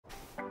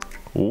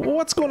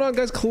What's going on,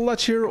 guys?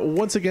 Klutch here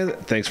once again.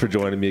 Thanks for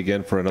joining me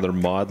again for another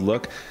mod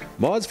look.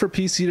 Mods for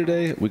PC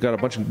today. We got a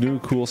bunch of new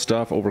cool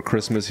stuff over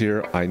Christmas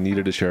here. I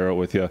needed to share it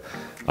with you.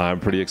 I'm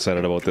pretty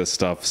excited about this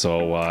stuff,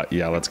 so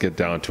yeah, let's get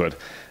down to it.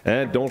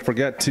 And don't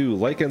forget to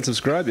like and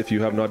subscribe if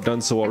you have not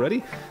done so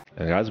already.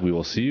 And guys, we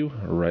will see you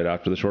right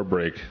after the short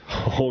break.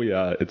 Oh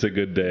yeah, it's a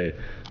good day.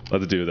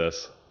 Let's do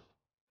this.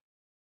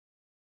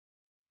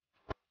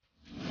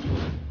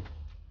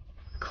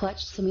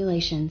 Klutch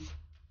simulations.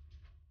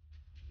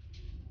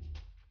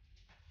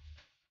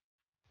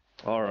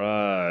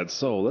 Alright,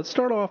 so let's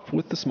start off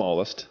with the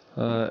smallest.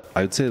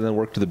 I'd say then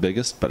work to the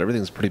biggest, but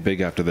everything's pretty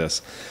big after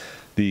this.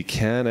 The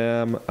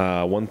Can-Am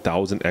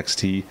 1000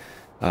 XT,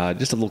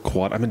 just a little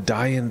quad. I'm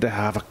dying to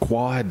have a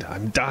quad.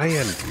 I'm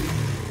dying.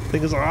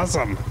 Thing is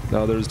awesome.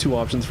 Now there's two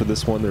options for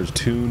this one. There's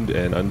tuned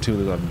and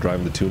untuned. I'm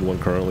driving the tuned one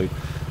currently.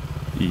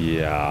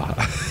 Yeah.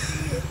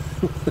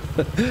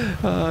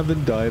 I've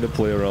been dying to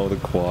play around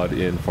with a quad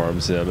in Farm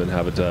Sim and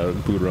have it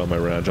boot around my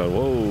ranch on.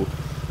 Whoa.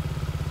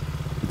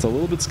 It's a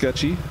little bit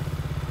sketchy.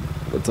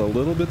 It's a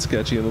little bit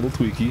sketchy and a little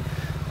tweaky.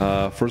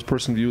 First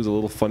person view is a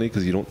little funny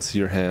because you don't see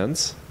your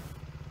hands.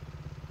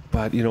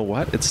 But you know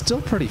what? It's still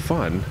pretty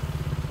fun.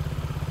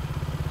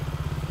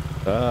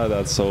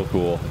 That's so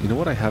cool. You know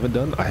what I haven't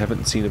done? I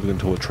haven't seen if we can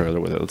tow a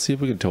trailer with it. Let's see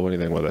if we can tow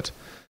anything with it.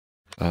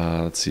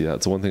 Let's see.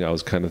 That's one thing I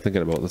was kind of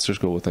thinking about. Let's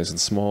just go with nice and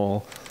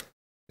small.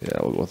 Yeah,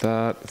 we'll go with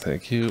that.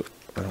 Thank you.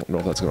 I don't know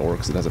if that's going to work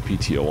because it has a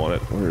PTO on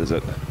it. Where is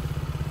it?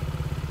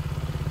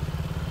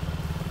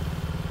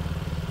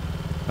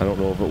 I don't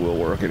know if it will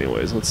work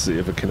anyways. Let's see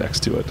if it connects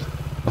to it.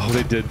 Oh,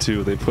 they did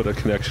too. They put a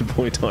connection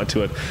point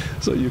onto it.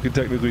 So you can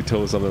technically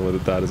tow something with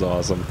it. That is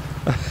awesome.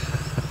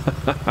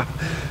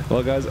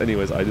 Well, guys,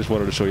 anyways, I just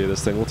wanted to show you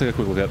this thing. We'll take a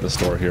quick look at the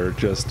store here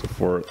just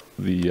for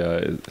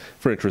the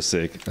for interest's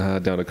sake.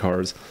 Down to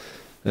cars.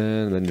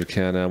 And then your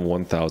Can-Am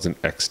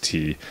 1000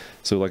 XT.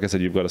 So like I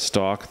said, you've got a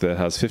stock that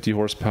has 50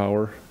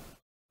 horsepower.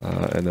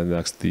 And then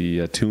next,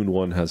 the tuned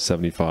one has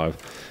 75.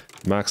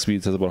 Max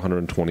speed says about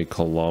 120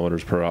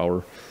 kilometers per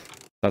hour.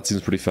 That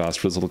seems pretty fast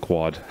for this little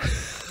quad.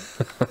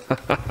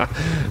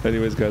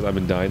 Anyways, guys, I've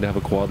been dying to have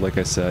a quad, like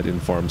I said, in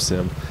Farm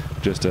Sim.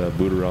 Just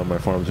boot around my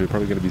farms. We're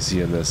probably going to be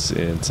seeing this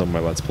in some of my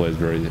Let's Plays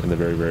in the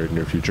very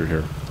near future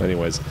here.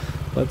 Anyways,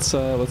 let's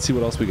see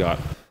what else we got.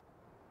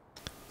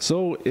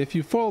 So, if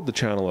you followed the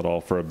channel at all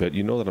for a bit,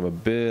 you know that I'm a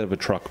bit of a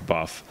truck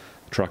buff.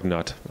 Truck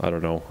nut, I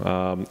don't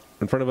know.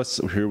 In front of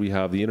us here we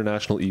have the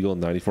International Eagle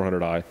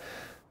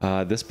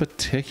 9400i. This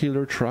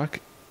particular truck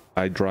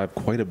I drive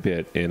quite a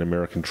bit in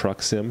American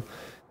Truck Sim.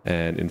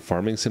 And in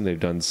Farming Sim, they've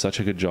done such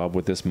a good job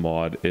with this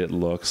mod. It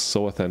looks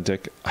so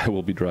authentic. I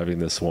will be driving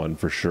this one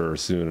for sure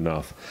soon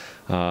enough.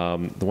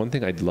 The one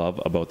thing I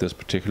love about this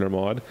particular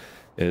mod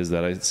is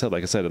that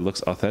like I said, it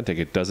looks authentic.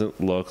 It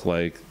doesn't look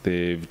like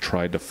they've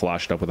tried to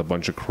flash it up with a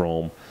bunch of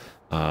chrome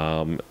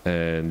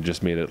and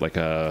just made it like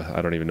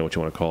I don't even know what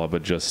you want to call it,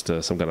 but just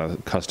some kind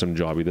of custom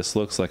jobby. This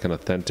looks like an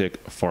authentic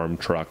farm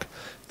truck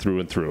through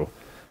and through.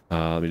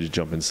 Let me just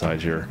jump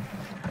inside here.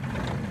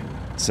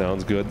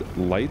 Sounds good.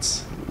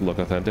 Lights look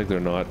authentic.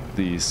 They're not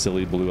the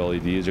silly blue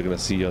LEDs you're going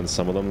to see on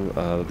some of them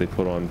that they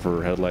put on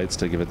for headlights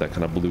to give it that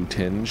kind of blue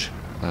tinge.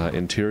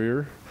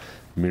 Interior,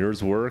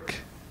 mirrors work,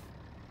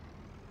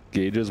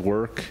 gauges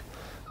work,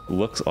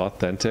 looks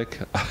authentic.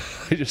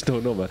 I just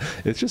don't know, man.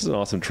 It's just an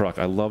awesome truck.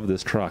 I love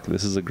this truck.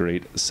 This is a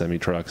great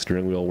semi-truck.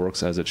 Steering wheel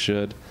works as it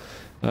should.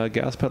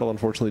 Gas pedal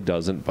unfortunately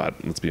doesn't,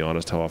 but let's be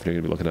honest, how often are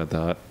you going to be looking at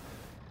that?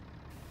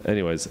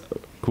 Anyways,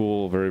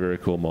 cool, very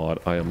cool mod.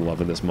 I am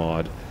loving this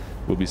mod.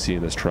 We'll be seeing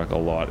this truck a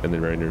lot in the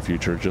very near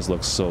future. It just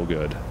looks so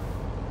good.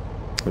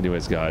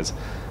 Anyways, guys,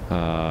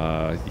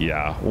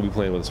 yeah, we'll be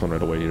playing with this one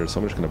right away here.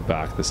 So I'm just going to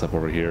back this up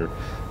over here,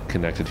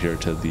 connected here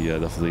to the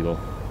Fleagle.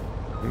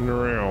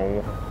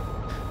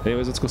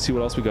 Anyways, let's go see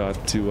what else we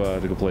got to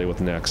go play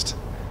with next.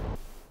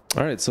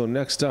 All right, so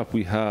next up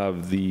we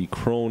have the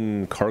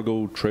Krone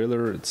cargo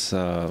trailer. It's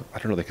I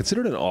don't know, they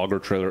consider it an auger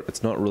trailer.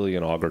 It's not really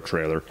an auger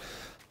trailer.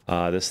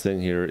 This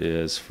thing here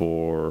is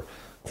for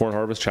corn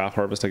harvest, chaff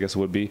harvest, I guess it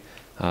would be.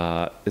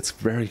 It's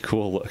very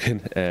cool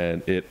looking,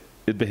 and it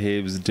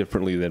behaves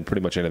differently than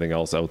pretty much anything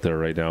else out there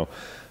right now.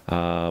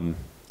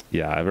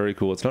 Yeah, very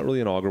cool. It's not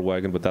really an auger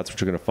wagon, but that's what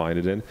you're going to find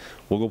it in.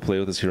 We'll go play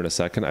with this here in a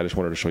second. I just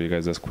wanted to show you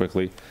guys this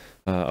quickly.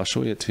 I'll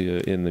show it to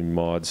you in the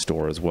mod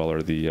store as well,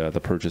 or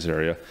the purchase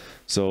area.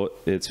 So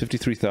it's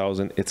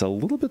 53,000. It's a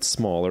little bit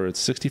smaller. It's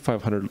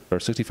 6,500 or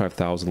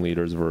 65,000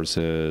 liters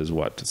versus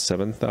what,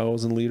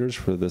 7,000 liters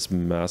for this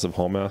massive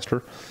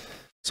Haulmaster.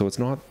 So it's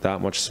not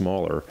that much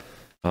smaller.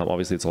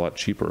 Obviously, it's a lot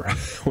cheaper,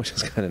 which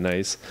is kind of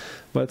nice.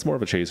 But it's more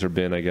of a chaser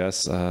bin, I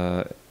guess.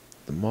 The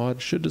mod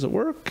does it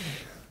work?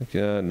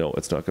 Yeah, no,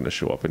 it's not going to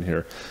show up in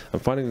here.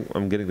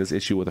 I'm getting this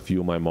issue with a few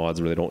of my mods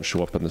where they don't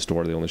show up in the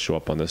store. They only show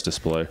up on this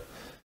display.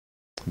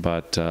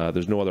 But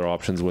there's no other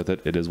options with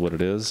it. It is what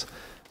it is.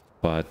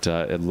 But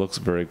it looks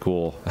very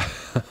cool.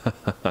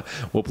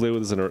 We'll play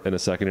with this in a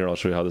second here. I'll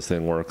show you how this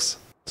thing works.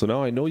 So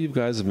now I know you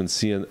guys have been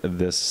seeing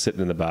this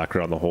sitting in the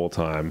background the whole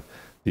time.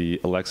 The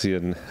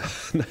Lexion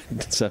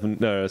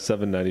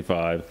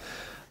 795.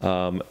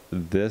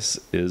 This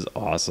is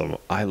awesome.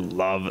 I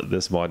love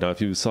this mod. Now,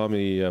 if you saw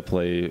me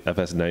play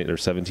FS9 or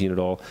 17 at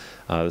all,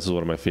 this is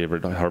one of my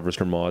favorite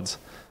harvester mods.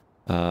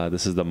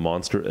 This is the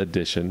Monster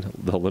Edition,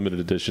 the limited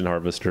edition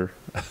harvester.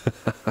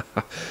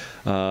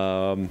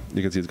 You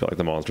can see it's got like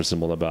the monster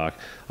symbol in the back.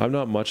 I'm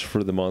not much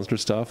for the monster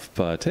stuff,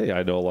 but hey,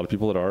 I know a lot of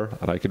people that are,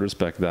 and I can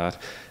respect that.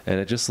 And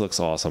it just looks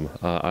awesome.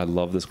 I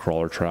love this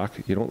crawler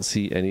track. You don't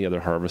see any other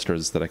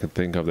harvesters that I can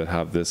think of that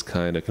have this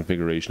kind of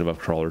configuration of a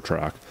crawler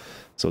track.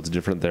 So it's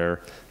different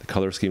there. The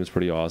color scheme is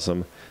pretty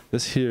awesome.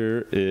 This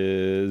here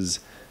is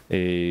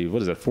a,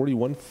 what is that,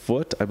 41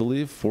 foot, I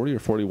believe, 40 or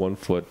 41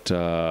 foot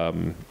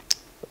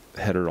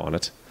header on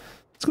it.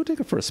 Let's go take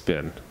it for a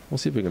spin. We'll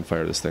see if we can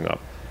fire this thing up.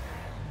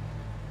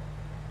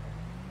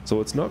 So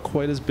it's not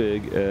quite as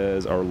big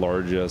as our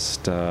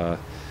largest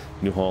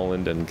New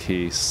Holland and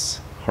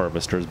Case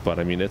harvesters, but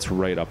I mean, it's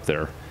right up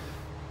there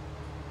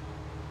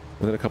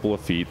within a couple of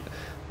feet.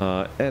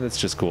 And it's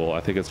just cool. I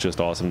think it's just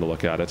awesome to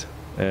look at it.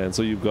 And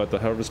so you've got the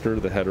harvester,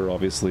 the header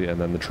obviously,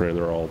 and then the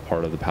trailer all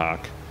part of the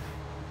pack.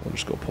 I'll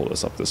just go pull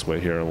this up this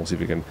way here, and we'll see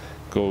if we can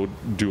go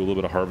do a little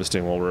bit of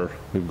harvesting while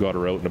we've got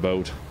her out and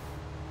about.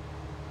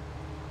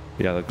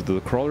 Yeah,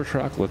 the crawler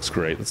track looks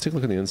great. Let's take a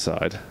look on the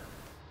inside.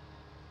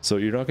 So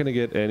you're not going to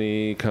get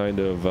any kind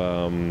of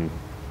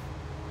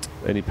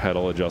any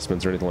pedal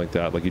adjustments or anything like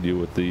that like you do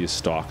with the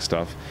stock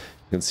stuff.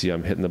 You can see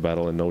I'm hitting the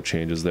pedal and no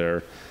changes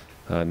there.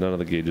 None of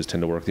the gauges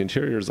tend to work. The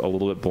interior is a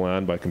little bit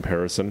bland by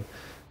comparison,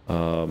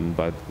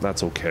 but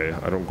that's okay.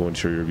 I don't go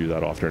interior view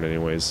that often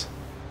anyways.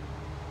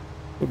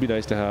 Would be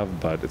nice to have,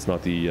 but it's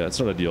not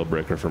a deal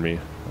breaker for me.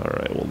 All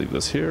right, we'll leave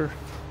this here.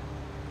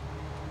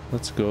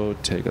 Let's go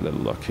take a little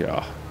look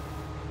here.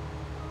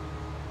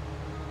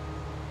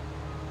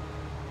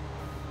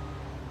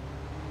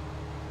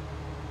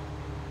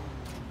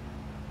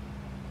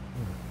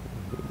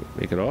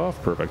 Make it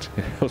off. Perfect.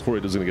 I was worried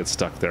it was going to get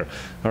stuck there.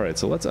 All right,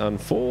 so let's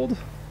unfold.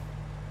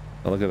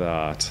 Oh, look at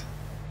that.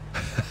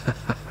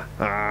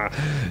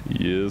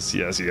 Yes,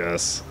 yes,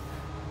 yes.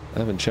 I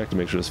haven't checked to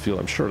make sure this field,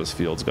 I'm sure this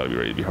field's got to be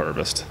ready to be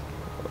harvested.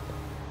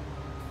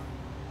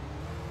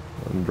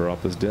 And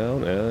drop this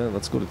down, and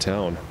let's go to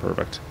town.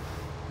 Perfect.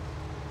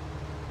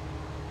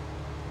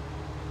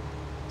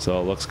 So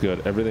it looks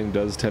good. Everything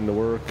does tend to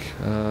work.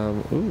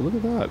 Ooh, look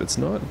at that. It's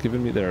not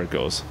giving me, there it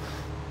goes.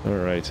 All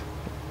right.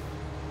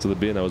 So the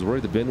bin, I was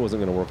worried the bin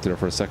wasn't going to work there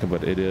for a second,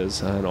 but it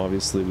is. And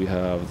obviously we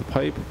have the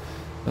pipe.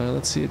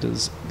 Let's see, it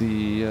does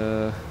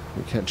the,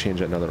 we can't change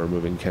that now that we're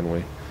moving, can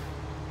we?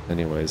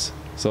 Anyways,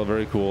 so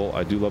very cool.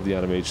 I do love the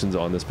animations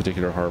on this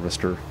particular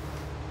harvester.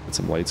 Get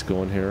some lights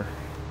going here.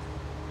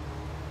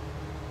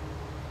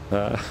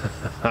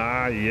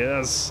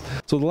 Yes.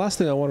 So the last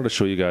thing I wanted to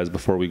show you guys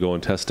before we go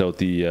and test out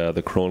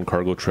the Krone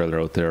cargo trailer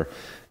out there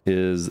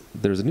is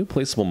there's a new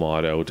placeable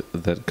mod out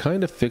that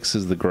kind of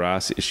fixes the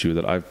grass issue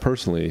that I've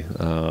personally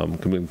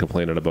been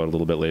complaining about a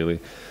little bit lately.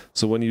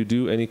 So when you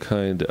do any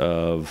kind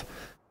of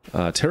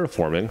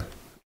terraforming,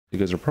 you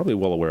guys are probably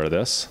well aware of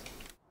this,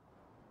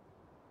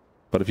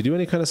 but if you do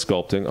any kind of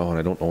sculpting, oh, and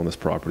I don't own this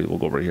property, we'll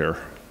go over here.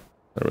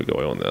 There we go,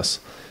 I own this.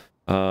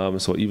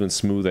 So even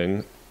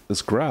smoothing,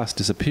 this grass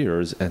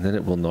disappears and then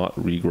it will not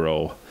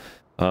regrow.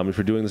 If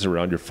you're doing this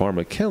around your farm,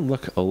 it can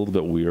look a little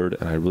bit weird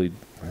and I really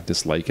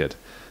dislike it.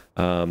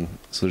 So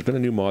there's been a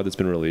new mod that's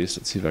been released.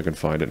 Let's see if I can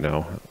find it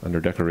now. Under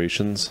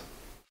decorations.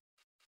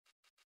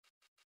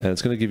 And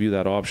it's going to give you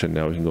that option.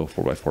 Now we can go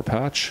 4x4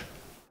 patch.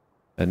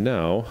 And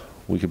now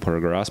we can put our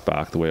grass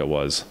back the way it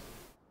was.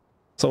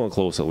 Somewhat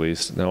close at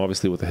least. Now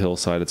obviously with the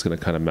hillside it's going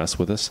to kind of mess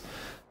with us.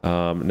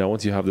 Now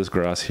once you have this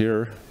grass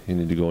here, you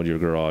need to go into your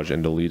garage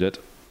and delete it.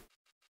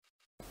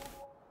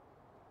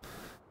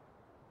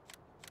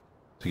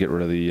 To get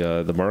rid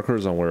of the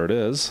markers on where it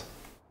is.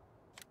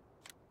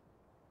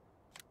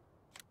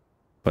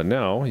 But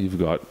now you've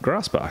got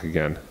grass back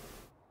again,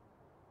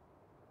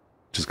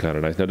 which is kind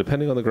of nice. Now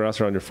depending on the grass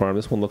around your farm,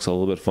 this one looks a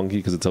little bit funky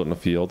because it's out in the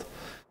field.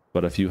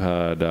 But if you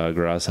had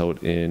grass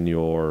out in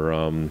your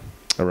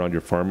around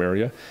your farm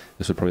area,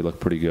 this would probably look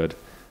pretty good.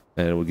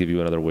 And it will give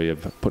you another way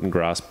of putting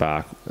grass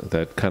back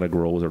that kind of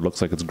grows or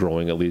looks like it's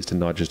growing at least, and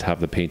not just have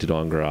the painted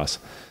on grass.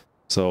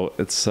 So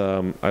it's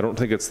I don't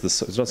think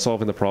it's not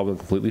solving the problem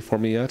completely for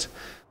me yet,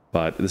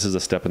 but this is a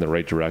step in the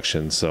right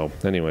direction. So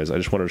anyways, I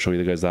just wanted to show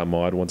you guys that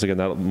mod. Once again,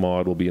 that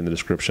mod will be in the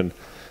description.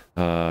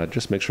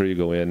 Just make sure you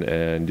go in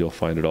and you'll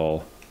find it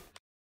all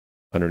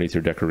underneath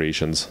your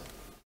decorations.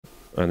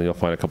 And then you'll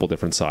find a couple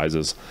different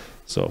sizes.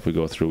 So if we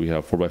go through, we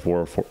have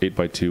 4x4,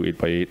 8x2,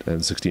 8x8, and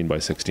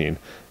 16x16.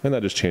 And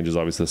that just changes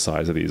obviously the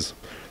size of these.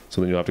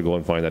 So then you'll have to go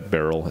and find that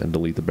barrel and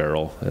delete the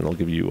barrel, and it'll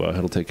give you,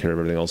 it'll take care of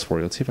everything else for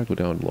you. Let's see if I go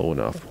down low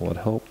enough. Will it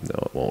help? No,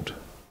 it won't.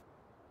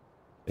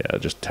 Yeah,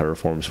 it just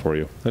terraforms for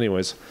you.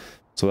 Anyways,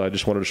 so I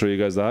just wanted to show you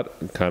guys that.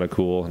 Kind of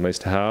cool, nice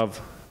to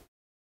have.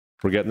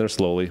 We're getting there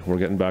slowly. We're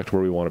getting back to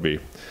where we want to be.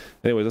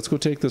 Anyways, let's go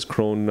take this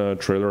Krone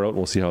trailer out and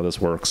we'll see how this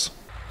works.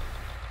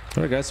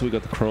 Alright guys, so we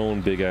got the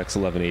Krone Big X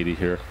 1180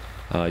 here.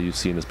 You've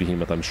seen this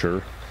behemoth, I'm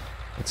sure.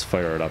 Let's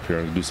fire it up here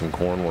and do some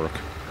corn work.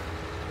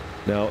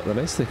 Now, the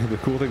nice thing, the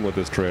cool thing with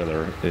this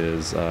trailer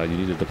is you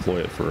need to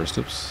deploy it first.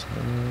 Oops.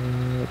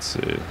 Let's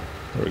see.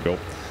 There we go.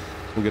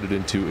 We'll get it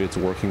into its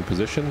working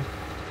position.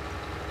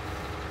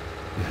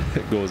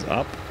 It goes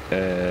up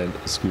and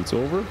scoots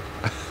over,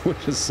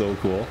 which is so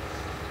cool.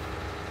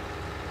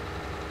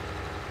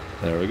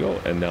 There we go.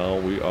 And now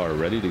we are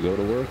ready to go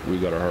to work. We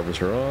got our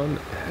harvester on,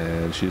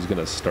 and she's going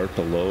to start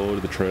to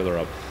load the trailer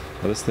up.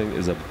 Now, this thing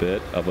is a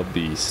bit of a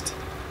beast.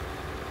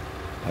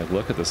 Like,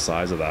 look at the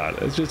size of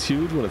that. It's just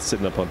huge when it's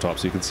sitting up on top.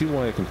 So you can see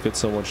why it can fit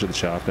so much to the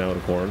shaft now in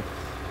the corn.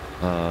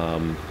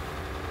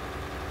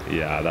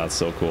 Yeah, that's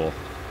so cool.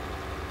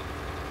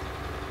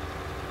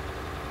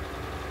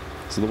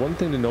 So the one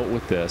thing to note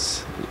with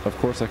this, of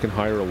course I can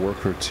hire a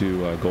worker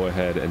to go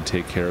ahead and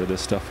take care of this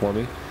stuff for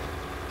me.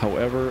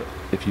 However,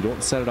 if you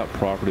don't set it up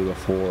properly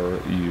before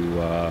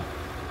you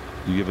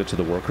give it to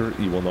the worker,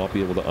 you will not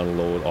be able to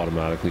unload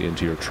automatically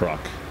into your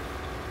truck.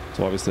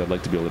 So obviously I'd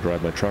like to be able to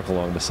drive my truck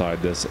along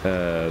beside this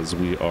as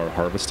we are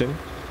harvesting.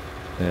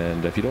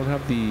 And if you don't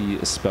have the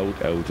spout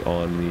out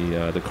on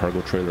the cargo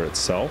trailer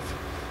itself,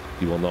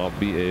 you will not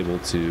be able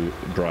to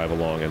drive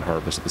along and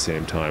harvest at the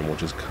same time,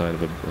 which is kind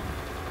of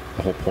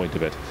the whole point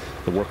of it.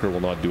 The worker will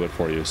not do it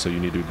for you, so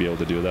you need to be able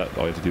to do that.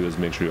 All you have to do is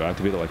make sure you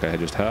activate it like I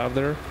just have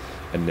there,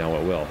 and now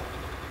it will.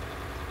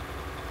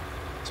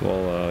 So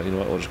I'll, you know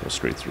what, I'll just go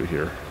straight through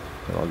here,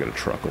 and I'll get a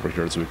truck over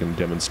here so we can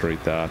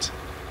demonstrate that.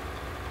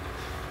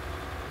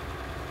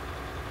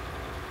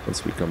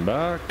 Once we come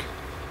back.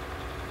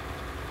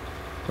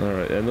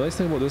 Alright, and the nice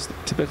thing about this,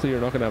 typically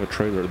you're not going to have a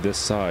trailer this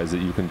size that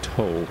you can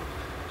tow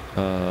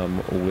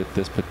with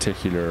this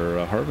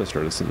particular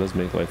harvester. This does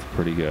make life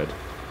pretty good.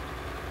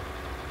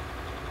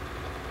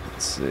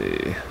 Let's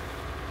see.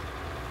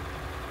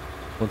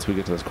 Once we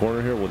get to this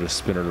corner here, we'll just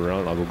spin it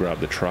around. I'll go grab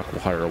the truck,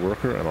 we'll hire a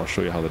worker, and I'll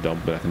show you how the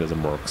dump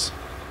mechanism works.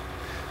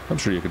 I'm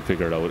sure you can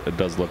figure it out. It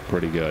does look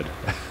pretty good.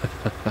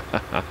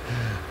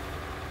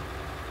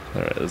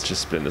 Alright, let's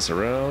just spin this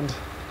around.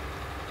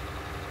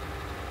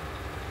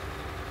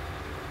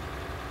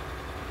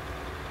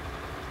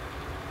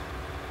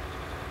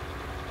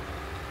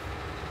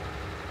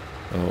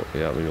 Oh,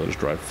 yeah, maybe I'll just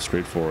drive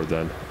straight forward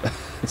then.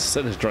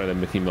 Instead of trying to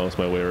Mickey Mouse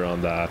my way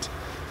around that.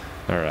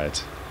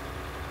 Alright.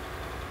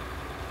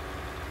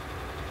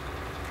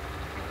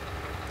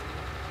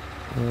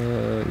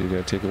 You're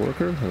gonna take a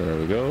worker? There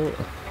we go.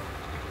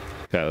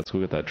 Okay, let's go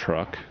get that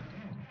truck.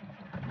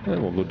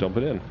 And we'll go dump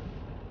it in.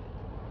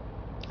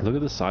 Look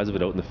at the size of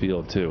it out in the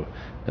field, too.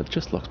 It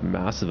just looks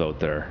massive out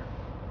there.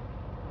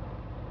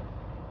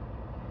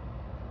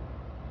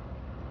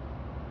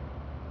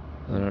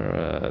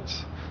 Alright.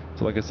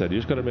 So like I said, you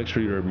just got to make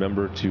sure you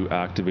remember to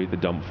activate the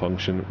dump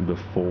function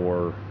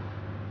before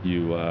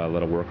you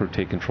let a worker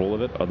take control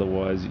of it.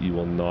 Otherwise, you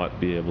will not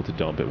be able to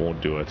dump. It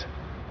won't do it.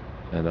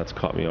 And that's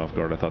caught me off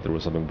guard. I thought there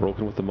was something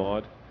broken with the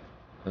mod.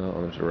 I'm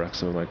going to wreck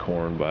some of my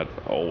corn, but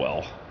oh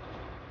well.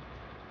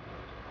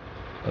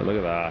 And look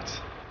at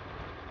that.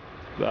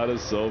 That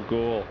is so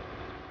cool.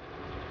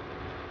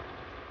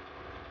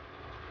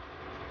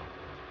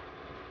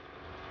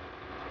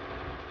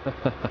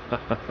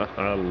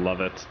 I love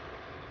it.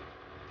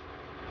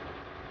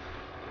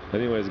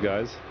 Anyways,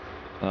 guys,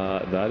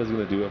 that is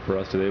going to do it for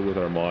us today with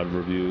our mod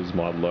reviews,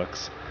 mod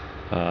looks.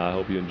 I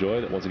hope you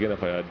enjoyed it. Once again,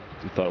 if I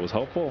thought it was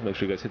helpful, make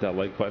sure you guys hit that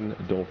like button.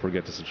 Don't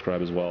forget to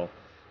subscribe as well.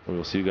 And we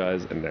will see you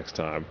guys next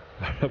time.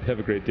 I hope you have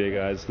a great day,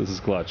 guys. This is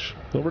Klutch.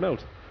 Over and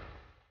out.